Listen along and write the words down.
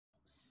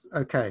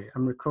Okay,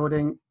 I'm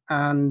recording.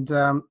 And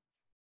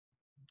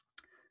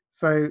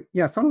so,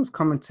 yeah, someone was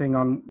commenting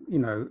on,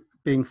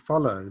 being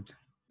followed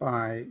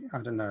by,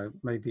 I don't know,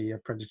 maybe a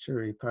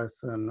predatory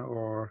person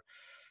or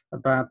a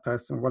bad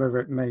person, whatever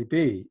it may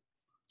be.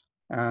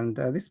 And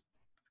this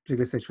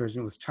particular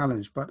situation was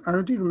challenged. But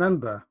I do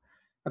remember,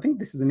 I think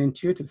this is an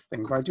intuitive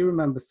thing, but I do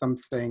remember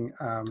something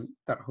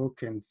that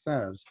Hawkins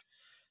says.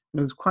 And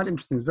it was quite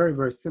interesting, very,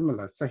 very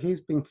similar. So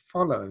he's being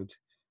followed.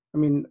 I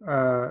mean,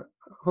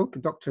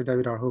 Dr.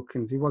 David R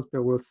Hawkins, he was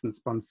Bill Wilson's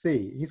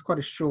sponsee. He's quite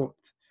a short,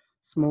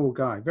 small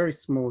guy, very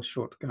small,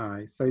 short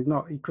guy. So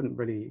he couldn't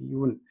really, you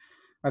wouldn't,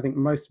 I think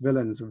most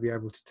villains would be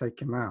able to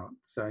take him out.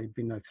 So he'd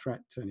be no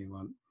threat to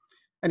anyone.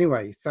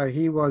 Anyway, so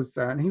he was,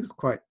 and he was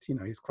quite,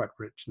 he's quite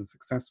rich and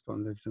successful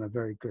and lives in a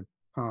very good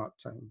part,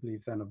 I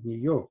believe then, of New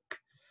York.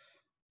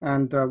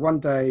 And one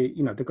day,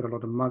 they've got a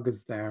lot of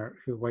muggers there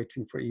who are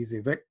waiting for easy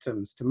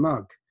victims to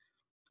mug.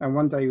 And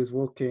one day he was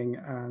walking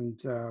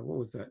and what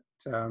was it?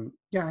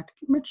 Yeah, I think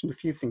he mentioned a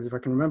few things, if I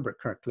can remember it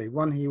correctly.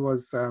 One, he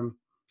was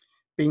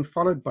being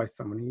followed by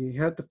someone. He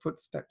heard the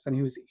footsteps and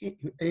he was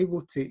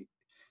able to,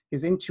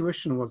 his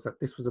intuition was that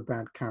this was a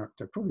bad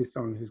character, probably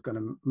someone who's going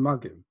to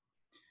mug him.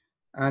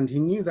 And he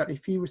knew that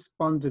if he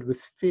responded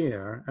with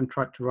fear and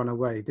tried to run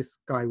away, this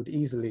guy would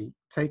easily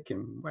take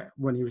him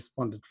when he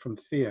responded from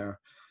fear,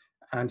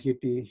 and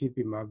he'd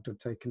be mugged or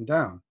taken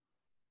down.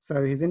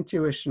 So his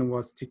intuition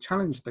was to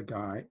challenge the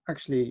guy,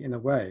 actually, in a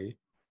way.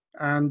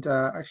 And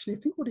actually, I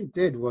think what he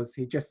did was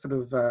he just sort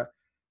of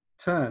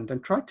turned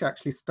and tried to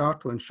actually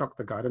startle and shock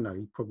the guy. I don't know,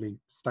 he probably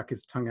stuck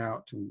his tongue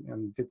out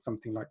and did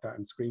something like that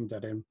and screamed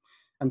at him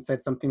and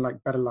said something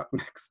like, "Better luck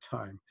next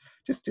time,"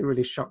 just to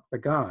really shock the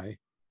guy.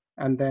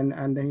 And then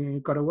he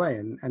got away,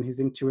 and his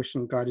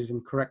intuition guided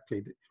him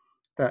correctly,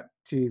 that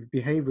to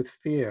behave with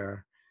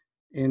fear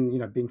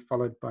in being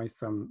followed by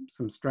some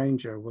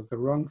stranger was the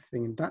wrong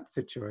thing in that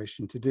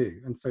situation to do.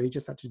 And so he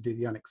just had to do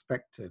the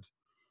unexpected,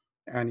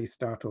 and he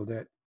startled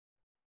it.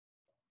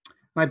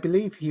 I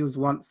believe he was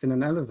once in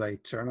an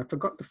elevator, and I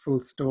forgot the full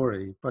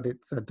story, but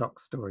it's a doc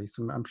story,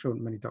 so I'm sure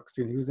many docs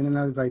do. He was in an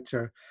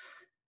elevator,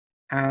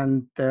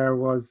 and there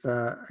was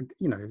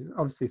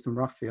obviously some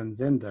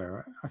ruffians in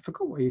there. I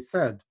forgot what he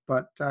said,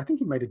 but I think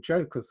he made a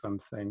joke or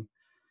something.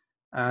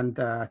 And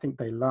I think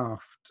they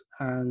laughed,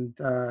 and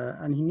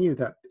he knew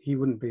that he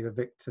wouldn't be the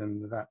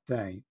victim that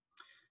day.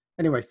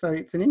 Anyway, so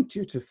it's an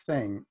intuitive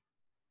thing.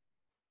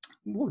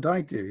 What would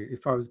I do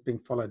if I was being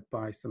followed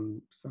by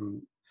some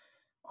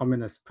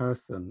ominous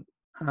person?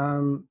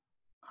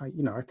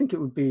 I think it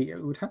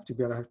would have to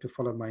be I'd have to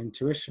follow my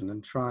intuition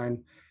and try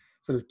and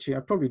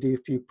I'd probably do a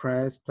few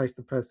prayers, place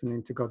the person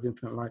into God's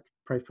infinite light,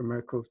 pray for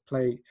miracles,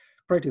 pray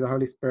to the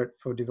Holy Spirit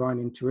for divine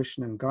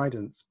intuition and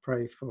guidance,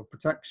 pray for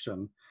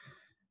protection.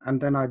 And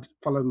then I'd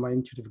follow my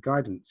intuitive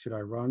guidance. Should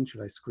I run?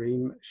 Should I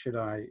scream? Should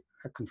I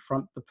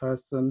confront the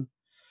person?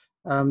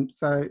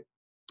 So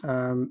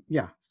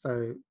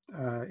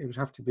it would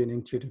have to be an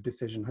intuitive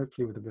decision,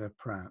 hopefully with a bit of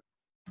prayer.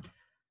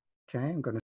 Okay, I'm going to